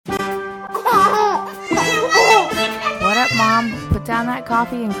Mom, put down that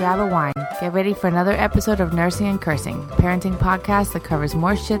coffee and grab a wine. Get ready for another episode of Nursing and Cursing, a parenting podcast that covers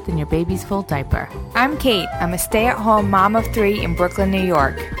more shit than your baby's full diaper. I'm Kate. I'm a stay-at-home mom of 3 in Brooklyn, New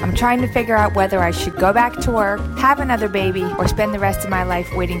York. I'm trying to figure out whether I should go back to work, have another baby, or spend the rest of my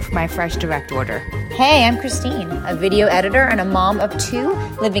life waiting for my fresh direct order. Hey, I'm Christine, a video editor and a mom of 2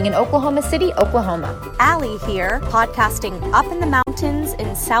 living in Oklahoma City, Oklahoma. Allie here, podcasting up in the mountains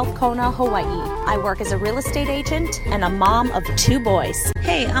in South Kona, Hawaii. I work as a real estate agent and a mom of 2 boys.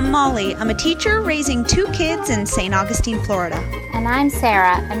 Hey, I'm Molly. I'm a teacher raising 2 kids in St. Augustine, Florida. And I'm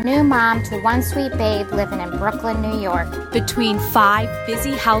Sarah, a new mom to 1 sweet babe living in Brooklyn, New York. Between 5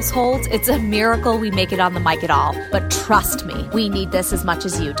 busy households, it's a miracle we make it on the mic at all. But trust me, we need this as much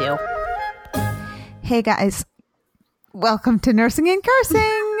as you do. Hey guys, welcome to Nursing and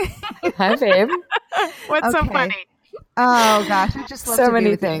Cursing. Hi, babe. What's so funny? Oh gosh, I just love so to many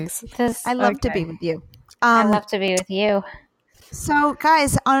be with things. You. I love to be with you. I love to be with you. So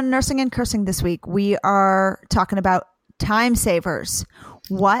guys, on Nursing and Cursing this week, we are talking about Timesavers.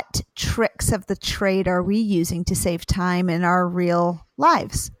 What tricks of the trade are we using to save time in our real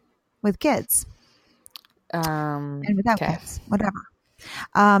lives with kids? And without kids, whatever.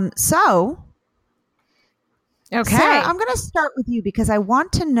 Okay. Sarah, I'm going to start with you because I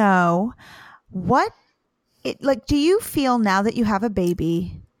want to know do you feel now that you have a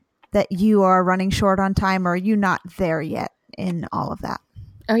baby that you are running short on time, or are you not there yet in all of that?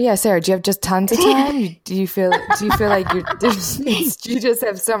 Oh yeah, Sarah, do you have just tons of time? Do you feel like you just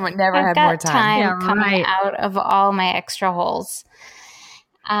have never I've had got more time? coming out of all my extra holes.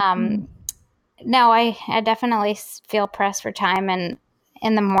 No, I definitely feel pressed for time, and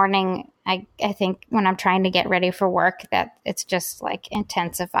in the morning, I think when I'm trying to get ready for work, that it's just like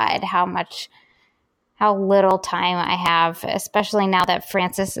intensified how little time I have, especially now that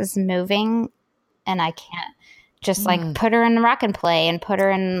Frances is moving and I can't just like put her in the rock and play and put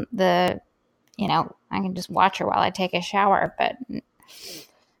her in I can just watch her while I take a shower. But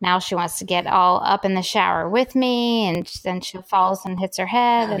now she wants to get all up in the shower with me, and then she falls and hits her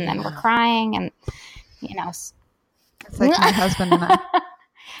head, and then we're crying, and It's like my husband and I.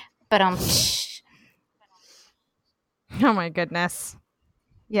 But Oh my goodness.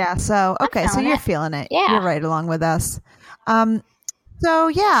 Yeah. So okay. So you're feeling it. Yeah. You're right along with us. So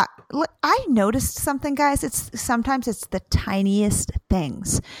yeah, I noticed something, guys. Sometimes it's the tiniest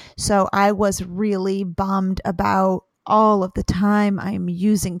things. So I was really bummed about all of the time I'm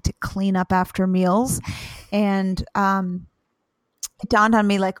using to clean up after meals, and it dawned on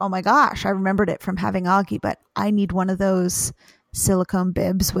me like, oh my gosh, I remembered it from having Augie, but I need one of those silicone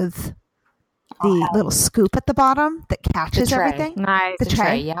bibs with the little scoop at the bottom that catches everything. Nice. The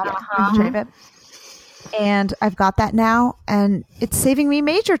tray. Yeah. The tray bib. And I've got that now, and it's saving me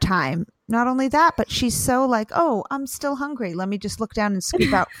major time. Not only that, but she's so like, oh, I'm still hungry. Let me just look down and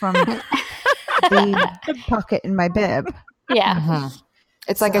scoop out from the pocket in my bib. yeah. Mm-hmm.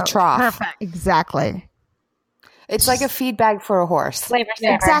 It's like a trough. Perfect. Exactly. It's like a feed bag for a horse. Flavor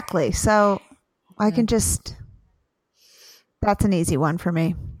saver. Exactly. So I can just, that's an easy one for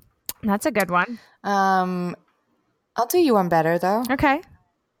me. That's a good one. I'll do you one better though. Okay.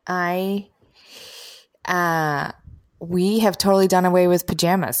 We have totally done away with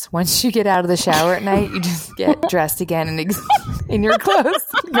pajamas. Once you get out of the shower at night, you just get dressed again and in your clothes.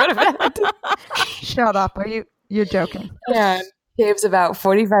 Go to bed. Shut up. You're joking. Yeah. Shaves about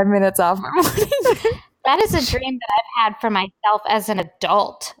 45 minutes off my morning. That is a dream that I've had for myself as an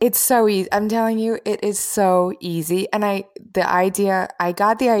adult. It's so easy. I'm telling you, it is so easy. And I got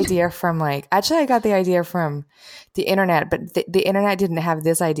the idea from the internet, but the internet didn't have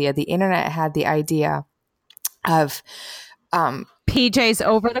this idea. The internet had the idea of PJs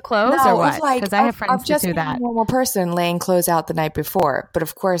over the clothes or what? Because I have friends who do that. A normal person laying clothes out the night before. But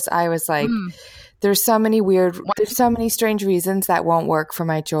of course I was like, there's so many strange reasons that won't work for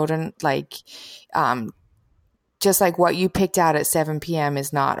my children. Like, just like what you picked out at 7 p.m.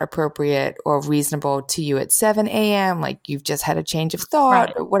 is not appropriate or reasonable to you at 7 a.m. Like you've just had a change of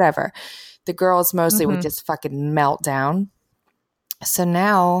thought or whatever. The girls mostly would just fucking melt down. So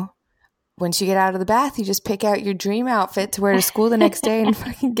now once you get out of the bath, you just pick out your dream outfit to wear to school the next day and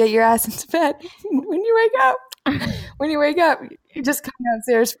fucking get your ass into bed. When you wake up, you just come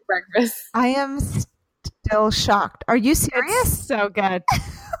downstairs for breakfast. I am still shocked. Are you serious? It's so good.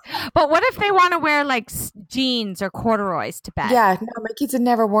 But what if they want to wear like jeans or corduroys to bed? Yeah, no, my kids had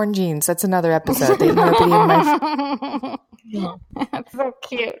never worn jeans. That's another episode. Nobody in my That's so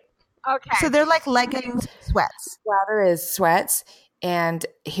cute. Okay. So they're like leggings, sweats. Sweater is sweats, and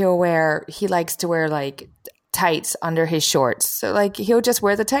he likes to wear like tights under his shorts. So like he'll just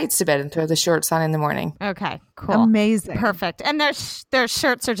wear the tights to bed and throw the shorts on in the morning. Okay, cool. Amazing. Perfect. And their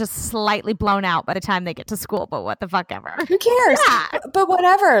shirts are just slightly blown out by the time they get to school, but what the fuck ever. Who cares? Yeah. But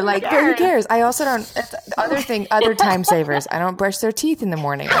whatever. Like, who cares? I also don't, other time savers. I don't brush their teeth in the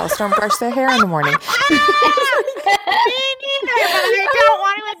morning. I also don't brush their hair in the morning. Me neither, but I don't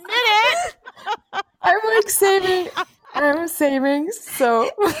want to admit it. I'm like saving. I'm saving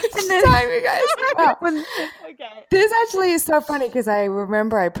so much time, you guys. Wow. Okay. This actually is so funny because I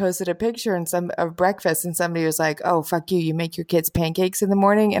remember I posted a picture of breakfast and somebody was like, "Oh, fuck you! You make your kids pancakes in the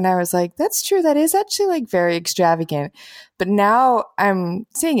morning," and I was like, "That's true. That is actually like very extravagant." But now I'm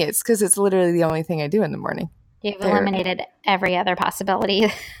seeing it's because it's literally the only thing I do in the morning. You've eliminated every other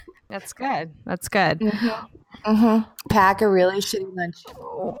possibility. That's good. That's good. Mm-hmm. Mm-hmm. Pack a really shitty lunch.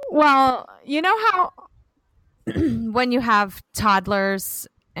 Well, you know how when you have toddlers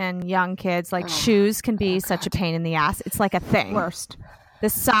and young kids, like shoes can be such a pain in the ass. It's like a thing. Worst. The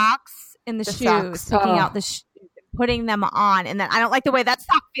socks and the shoes, taking out the putting them on, and then I don't like the way that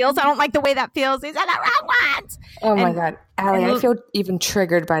sock feels. I don't like the way that feels. These are the wrong ones. Oh my God, Allie, I feel even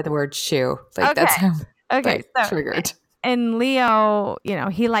triggered by the word shoe. Like that's how triggered. And Leo, you know,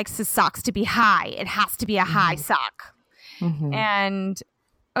 he likes his socks to be high. It has to be a high sock. Mm-hmm. And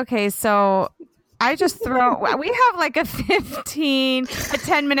okay, so I just we have like a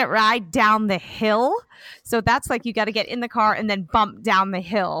 10-minute ride down the hill. So that's like you got to get in the car and then bump down the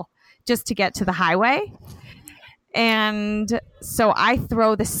hill just to get to the highway. And so I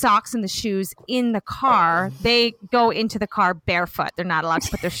throw the socks and the shoes in the car. They go into the car barefoot. They're not allowed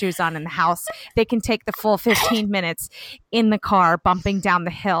to put their shoes on in the house. They can take the full 15 minutes in the car, bumping down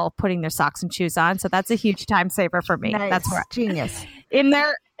the hill, putting their socks and shoes on. So that's a huge time saver for me. Nice. That's genius. In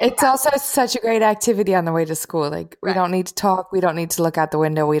there. It's also such a great activity on the way to school. Like we don't need to talk. We don't need to look out the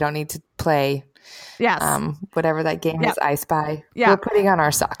window. We don't need to play. Yes. Whatever that game is, I Spy. Yeah. We're putting on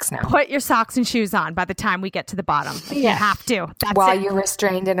our socks now. Put your socks and shoes on by the time we get to the bottom. You have to. That's while it. you're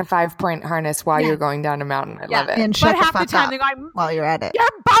restrained in a 5-point harness while you're going down a mountain. I love it. And shut half the fuck the time up they're going, while you're at it. You're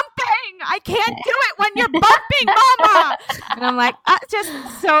bumping. I can't do it when you're bumping, Mama. And I'm like,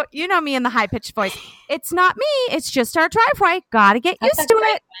 so you know me in the high pitched voice. It's not me. It's just our driveway. Got to get used to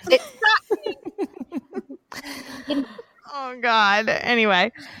it. It's not me. Oh God.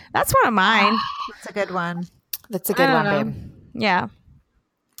 Anyway, that's one of mine. That's a good one. That's a good one, babe. Yeah.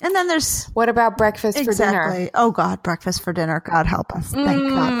 And then there's what about breakfast for dinner? Oh God, breakfast for dinner. God help us.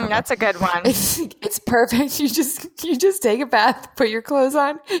 Thank God. That's a good one. It's perfect. You just take a bath, put your clothes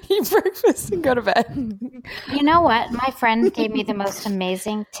on, eat breakfast, and go to bed. You know what? My friend gave me the most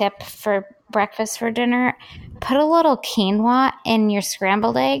amazing tip for breakfast for dinner. Put a little quinoa in your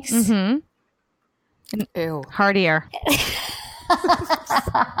scrambled eggs. Mm-hmm. Ew. Heartier.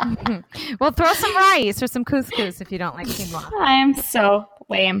 Well, throw some rice or some couscous if you don't like quinoa. I am so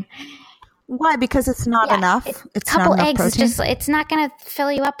lame. Why? Because it's not enough. It's a couple not enough eggs protein. is it's not going to fill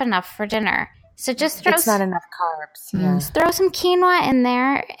you up enough for dinner. So just throw. It's not enough carbs. Yeah. Throw some quinoa in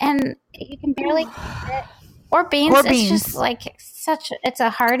there, and you can barely eat it. Or beans. It's just like it's a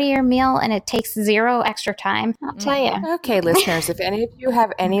heartier meal, and it takes zero extra time. I'll tell you. Okay, listeners, if any of you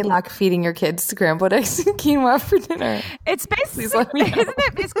have any luck feeding your kids scrambled eggs and quinoa for dinner, it's basically, isn't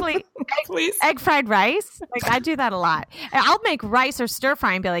it basically egg fried rice? Like I do that a lot. I'll make rice or stir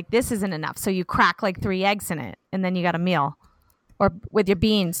fry and be like, this isn't enough. So you crack like 3 eggs in it, and then you got a meal. Or with your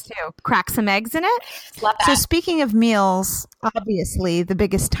beans too. Crack some eggs in it. Love that. So speaking of meals, obviously the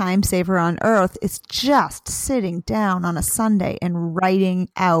biggest time saver on earth is just sitting down on a Sunday and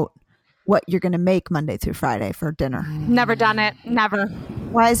writing out what you're going to make Monday through Friday for dinner. Never done it. Never.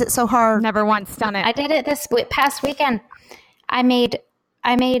 Why is it so hard? Never once done it. I did it this past weekend. I made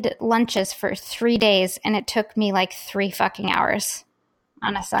lunches for 3 days, and it took me like 3 fucking hours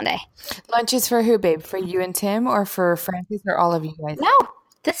on a Sunday. Lunches for who, babe? For you and Tim, or for Francis, or all of you guys? No,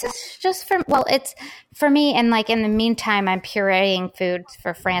 this is just for, it's for me. And like in the meantime, I'm pureeing food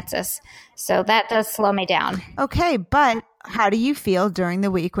for Francis. So that does slow me down. Okay, but how do you feel during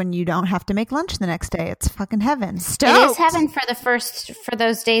the week when you don't have to make lunch the next day? It's fucking heaven. Stoked. It is heaven for for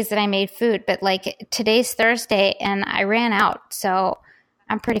those days that I made food. But like today's Thursday and I ran out. So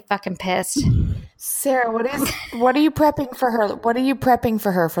I'm pretty fucking pissed. Sarah, what are you prepping for her? What are you prepping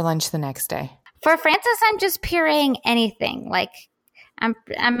for her for lunch the next day? For Francis, I'm just pureeing anything. Like I'm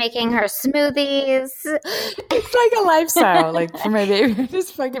making her smoothies. It's like a lifestyle, like for my baby.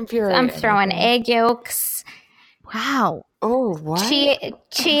 Just fucking pureeing. I'm throwing egg yolks. Wow. Oh, what? Chia.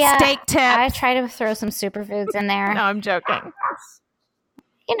 Steak tips. I try to throw some superfoods in there. No, I'm joking.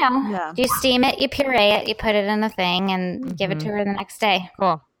 You know, you steam it, you puree it, you put it in a thing, and give it to her the next day.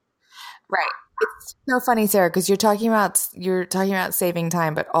 Cool. Right. It's so funny, Sarah, because you're talking about saving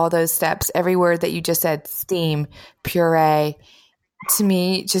time, but all those steps, every word that you just said, steam, puree, to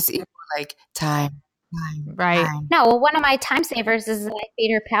me, just equal like time. Right. Time. No, well, one of my time savers is life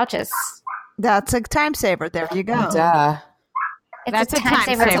feeder pouches. That's a time saver. There you go. Duh. It's That's a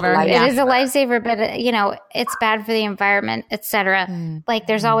time saver. Yeah. It is a lifesaver, but it's bad for the environment, etc. Like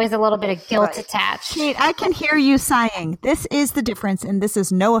there's always a little bit of guilt attached. Kate, I can hear you sighing. This is the difference, and this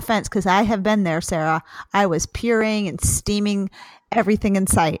is no offense because I have been there, Sarah. I was pureeing and steaming everything in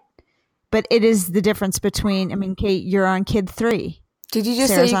sight. But it is the difference between, I mean, Kate, you're on kid 3. Did you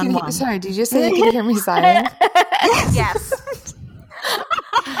just Sarah's say you on can one. sorry, did you just say you can hear me sighing? Yes.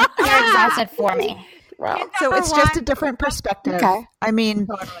 You're exhausted for me. Wow. So it's just a different perspective. Okay. I mean,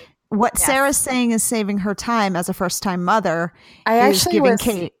 what Sarah's saying is saving her time as a first-time mother is giving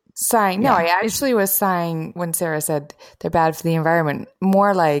Kate. Sighing. No, I actually was sighing when Sarah said they're bad for the environment.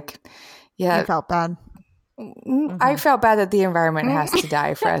 More like, I felt bad. I felt bad that the environment has to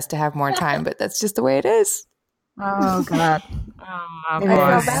die for us to have more time, but that's just the way it is. Oh, God. Oh, I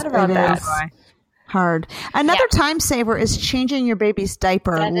feel bad about that. Hard. Another time saver is changing your baby's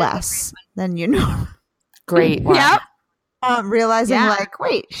diaper less than you know. Great one. Yep. Realizing like,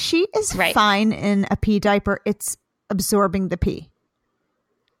 wait, she is fine in a pee diaper. It's absorbing the pee.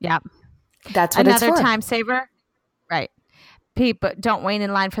 Yep. That's what Another it's for. time saver. Right. Pee, but don't wait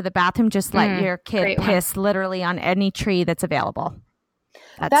in line for the bathroom. Just let your kid piss literally on any tree that's available.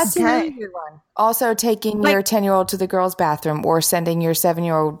 That's a really good one. Also taking your 10-year-old to the girls' bathroom or sending your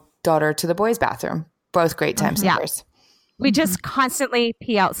 7-year-old daughter to the boys' bathroom. Both great time savers. We just constantly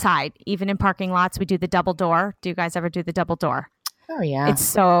pee outside, even in parking lots. We do the double door. Do you guys ever do the double door? Oh, yeah. It's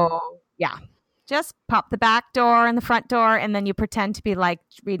so, just pop the back door and the front door, and then you pretend to be like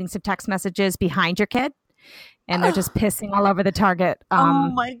reading some text messages behind your kid, and they're just pissing all over the Target.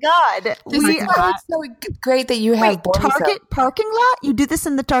 Oh, my God. This is why it's so great that you have Target parking lot? You do this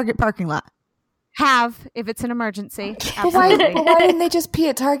in the Target parking lot? If it's an emergency. But why didn't they just pee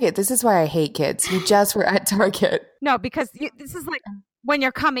at Target? This is why I hate kids. You just were at Target. No, because this is like when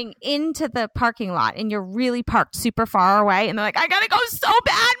you're coming into the parking lot and you're really parked super far away, and they're like, I gotta go so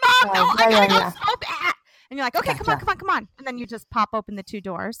bad, Mom. No, I gotta go so bad. And you're like, okay, come on. And then you just pop open the 2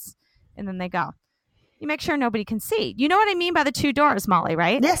 doors, and then they go. You make sure nobody can see. You know what I mean by the 2 doors, Molly,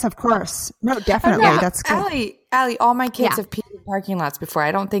 right? Yes, of course. No, definitely. That's good. Allie, all my kids have peed in parking lots before.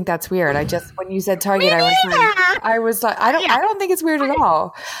 I don't think that's weird. I just, when you said Target, I was like, I don't think it's weird at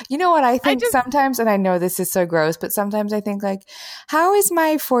all. You know what I think sometimes, and I know this is so gross, but sometimes I think like, how is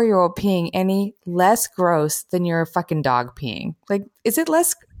my 4-year-old peeing any less gross than your fucking dog peeing? Like, is it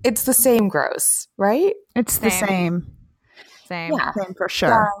less? It's the same gross, right? It's the same. Same. Yeah. Same for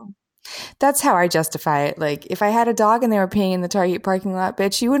sure. That's how I justify it. Like, if I had a dog and they were peeing in the Target parking lot,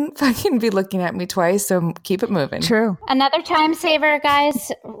 bitch, you wouldn't fucking be looking at me twice, so keep it moving. True. Another time saver,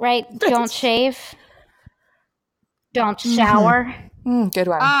 guys, right? Don't shave. Don't shower. Good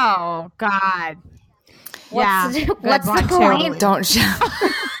one. Oh, God. What's the point? Don't shower.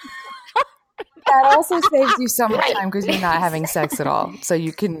 That also saves you so much time because you're not having sex at all. So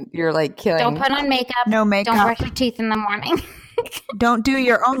you're like killing. Don't put on makeup. No makeup. Don't brush your teeth in the morning. Don't do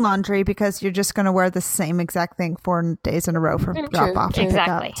your own laundry because you're just going to wear the same exact thing 4 days in a row for drop off and pick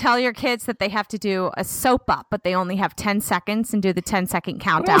up. Tell your kids that they have to do a soap up, but they only have 10 seconds and do the 10-second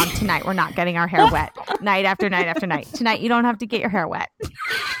countdown. Tonight, we're not getting our hair wet. Night after night after night. Tonight, you don't have to get your hair wet. To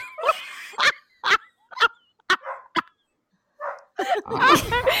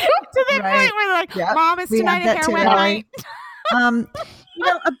the point where they're like, Mom, is tonight a hair wet night?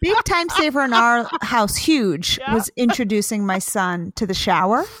 A big time saver in our house, huge, was introducing my son to the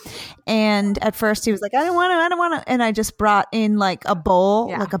shower. And at first he was like, I don't want to. And I just brought in like a bowl,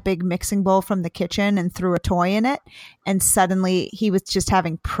 like a big mixing bowl from the kitchen and threw a toy in it. And suddenly he was just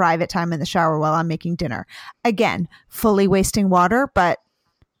having private time in the shower while I'm making dinner. Again, fully wasting water, but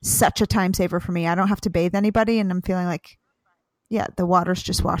such a time saver for me. I don't have to bathe anybody. And I'm feeling like, the water's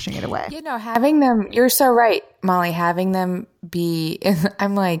just washing it away. Having them, you're so right, Molly, having them be,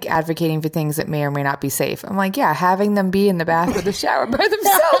 I'm like advocating for things that may or may not be safe. I'm like, having them be in the bath or the shower by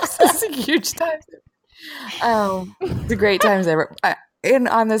themselves is a huge time saver. It's a great time saver. And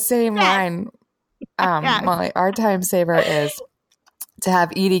on the same line, Molly, our time saver is to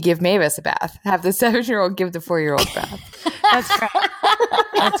have Edie give Mavis a bath. Have the 7-year-old give the 4-year-old a bath. That's great.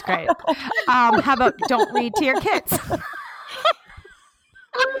 That's great. How about don't read to your kids?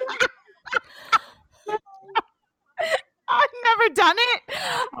 I've never done it,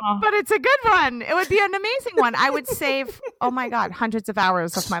 but it's a good one. It would be an amazing one. I would save, hundreds of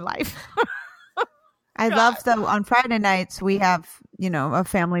hours of my life. I love though on Friday nights we have, a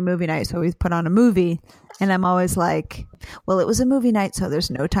family movie night. So we put on a movie and I'm always like, well, it was a movie night. So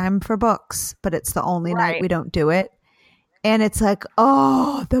there's no time for books, but it's the only night we don't do it. And it's like,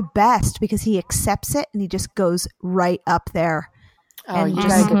 oh, the best because he accepts it and he just goes right up there. Oh, and you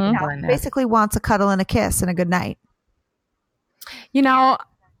just, gotta get one basically wants a cuddle and a kiss and a good night.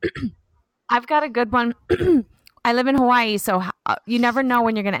 I've got a good one. I live in Hawaii, so you never know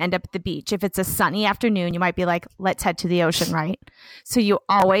when you're going to end up at the beach. If it's a sunny afternoon, you might be like, let's head to the ocean, right? So you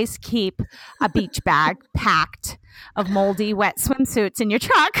always keep a beach bag packed of moldy, wet swimsuits in your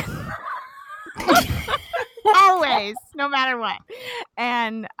truck. Always, no matter what.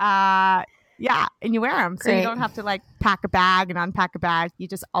 And and you wear them. So you don't have to like pack a bag and unpack a bag. You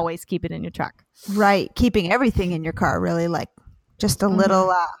just always keep it in your truck. Right. Keeping everything in your car, really, like just a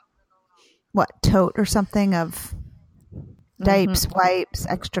little, tote or something of diapers, wipes,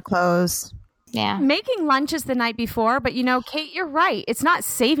 extra clothes. Yeah. Making lunches the night before, but Kate, you're right. It's not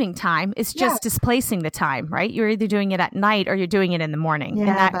saving time. It's just displacing the time, right? You're either doing it at night or you're doing it in the morning. Yeah,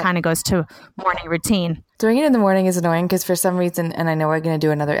 and that kind of goes to morning routine. Doing it in the morning is annoying because for some reason, and I know we're going to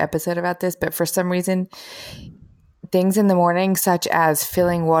do another episode about this, but for some reason, things in the morning, such as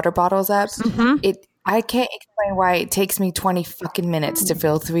filling water bottles up, I can't explain why it takes me 20 fucking minutes to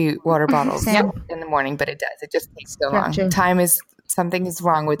fill 3 water bottles in the morning, but it does. It just takes so long. Something is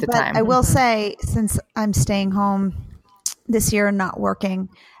wrong with the time. I will say, since I'm staying home this year and not working,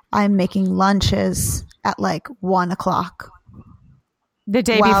 I'm making lunches at like 1:00. The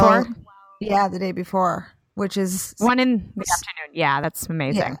day before? Yeah, the day before, which is 1 in the afternoon. Yeah, that's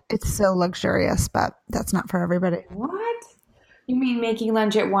amazing. Yeah, it's so luxurious, but that's not for everybody. What? You mean making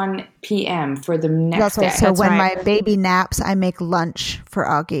lunch at 1 p.m. for the next day? So when my baby naps, I make lunch for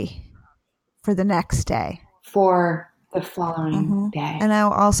Augie for the next day. For the following day. And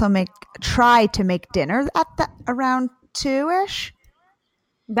I'll also try to make dinner at around 2-ish.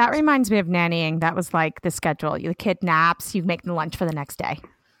 That reminds me of nannying. That was like the schedule. The kid naps, you make the lunch for the next day.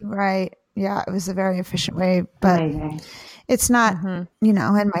 Right. Yeah, it was a very efficient way, but it's not, in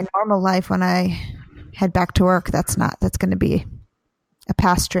my normal life when I head back to work, that's going to be a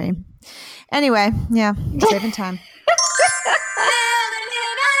past dream. Anyway, yeah, saving time.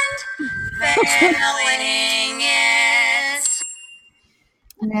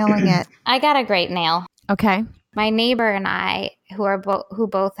 Nailing it. I got a great nail. Okay. My neighbor and I, who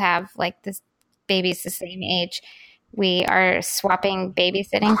both have like this babies the same age, we are swapping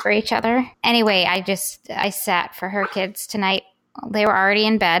babysitting for each other. Anyway, I sat for her kids tonight. They were already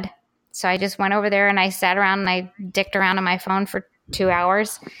in bed. So I just went over there and I sat around and I dicked around on my phone for 2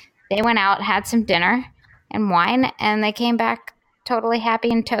 hours. They went out, had some dinner and wine, and they came back totally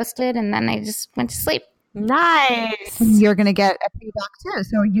happy and toasted, and then they just went to sleep. Nice. You're going to get a feedback too.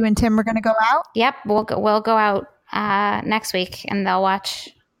 So you and Tim are going to go out? Yep, we'll go out next week, and they'll watch,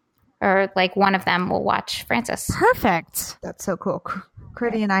 or like one of them will watch Francis. Perfect. That's so cool.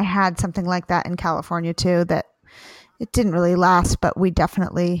 Critty and I had something like that in California too. That it didn't really last, but we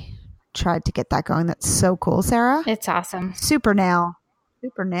definitely tried to get that going. That's so cool, Sarah. It's awesome. Super nail,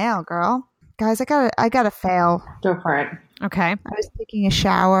 girl. Guys, I gotta fail. Go for it. Okay. I was taking a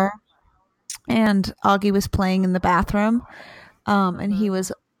shower, and Augie was playing in the bathroom, and he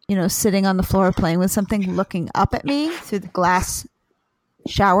was, sitting on the floor playing with something, looking up at me through the glass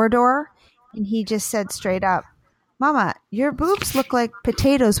shower door, and he just said straight up, "Mama, your boobs look like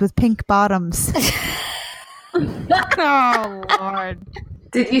potatoes with pink bottoms." Oh, Lord.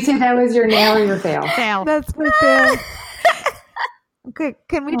 Did you say that was your nail or your fail? Fail. That's my fail. Okay,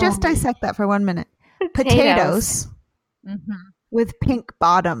 can we just dissect that for 1 minute? Potatoes with pink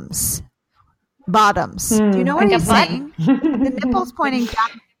bottoms. Do you know what he's saying? The nipple's pointing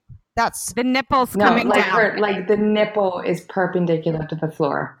down. That's the nipple's coming down. Like the nipple is perpendicular to the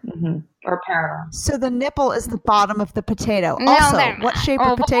floor or parallel. So the nipple is the bottom of the potato. No, also, they're what not. shape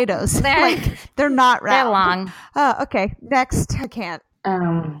are potatoes? They're not round. They're long. Oh, okay. Next. I can't.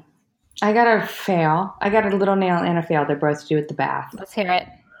 I got a fail. I got a little nail and a fail. They're both to do with the bath. Let's hear it.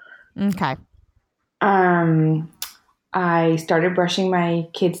 Okay. I started brushing my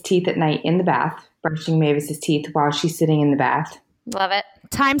kid's teeth at night in the bath, brushing Mavis's teeth while she's sitting in the bath. Love it.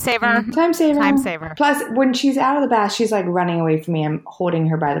 Time saver. Time saver. Time saver. Plus, when she's out of the bath, she's like running away from me. I'm holding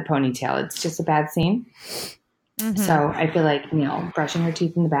her by the ponytail. It's just a bad scene. So I feel like, brushing her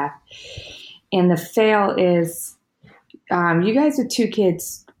teeth in the bath. And the fail is, you guys with 2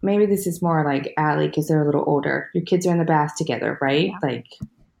 kids, maybe this is more like Allie because they're a little older. Your kids are in the bath together, right? Yeah. Like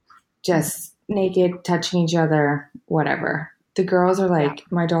just naked, touching each other, whatever. The girls are like,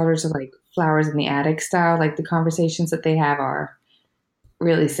 my daughters are like flowers in the attic style. Like the conversations that they have are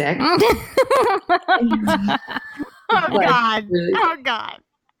really sick. Oh God. Really, Oh God.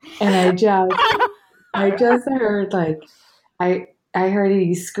 and I just heard I heard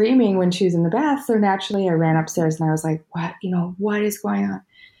Edie screaming when she was in the bath. So naturally I ran upstairs and I was like, what is going on?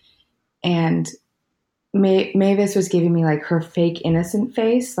 And Mavis was giving me like her fake innocent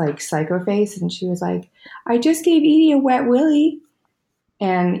face, like psycho face. And she was like, I just gave Edie a wet willy.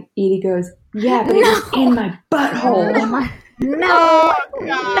 And Edie goes, yeah, but it was in my butthole. No.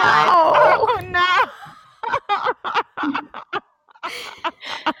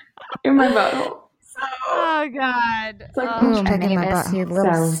 In my butthole. Oh God. It's like, Mavis, you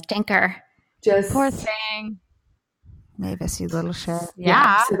little stinker. Just Poor thing. Mavis, you little shit.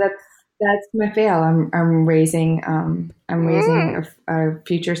 Yeah. So that's my fail. I'm raising a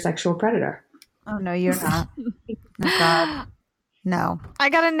future sexual predator. Oh no, you're not. Oh God. No. I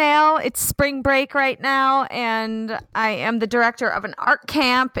got a nail. It's spring break right now, and I am the director of an art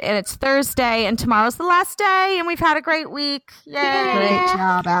camp, and it's Thursday, and tomorrow's the last day, and we've had a great week. Yay! Great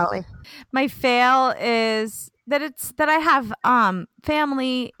job, Allie. My fail is that I have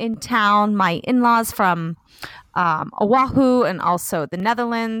family in town, my in-laws from Oahu and also the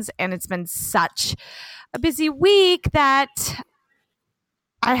Netherlands, and it's been such a busy week that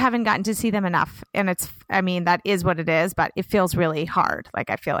I haven't gotten to see them enough. And that is what it is, but it feels really hard. Like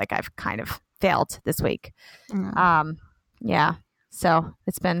I feel like I've kind of failed this week. Yeah. So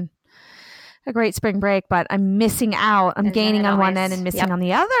it's been a great spring break, but I'm missing out. I'm gaining on one end and missing on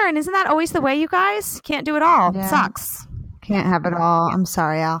the other. And isn't that always the way, you guys? Can't do it all. Yeah. It sucks. Can't have it all. I'm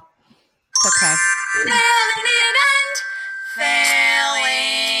sorry, Al. It's okay.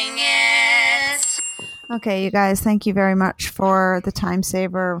 Okay, you guys, thank you very much for the time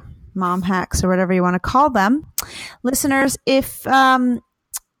saver mom hacks or whatever you want to call them. Listeners, if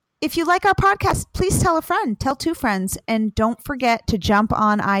you like our podcast, please tell a friend, tell two friends, and don't forget to jump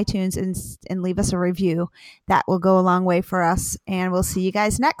on iTunes and leave us a review. That will go a long way for us. And we'll see you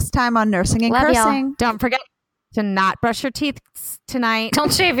guys next time on Nursing and Cursing. Y'all. Don't forget to not brush your teeth tonight.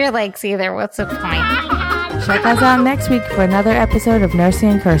 Don't shave your legs either. What's the point? Check us out next week for another episode of Nursing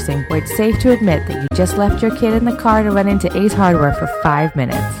and Cursing, where it's safe to admit that you just left your kid in the car to run into Ace Hardware for 5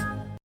 minutes.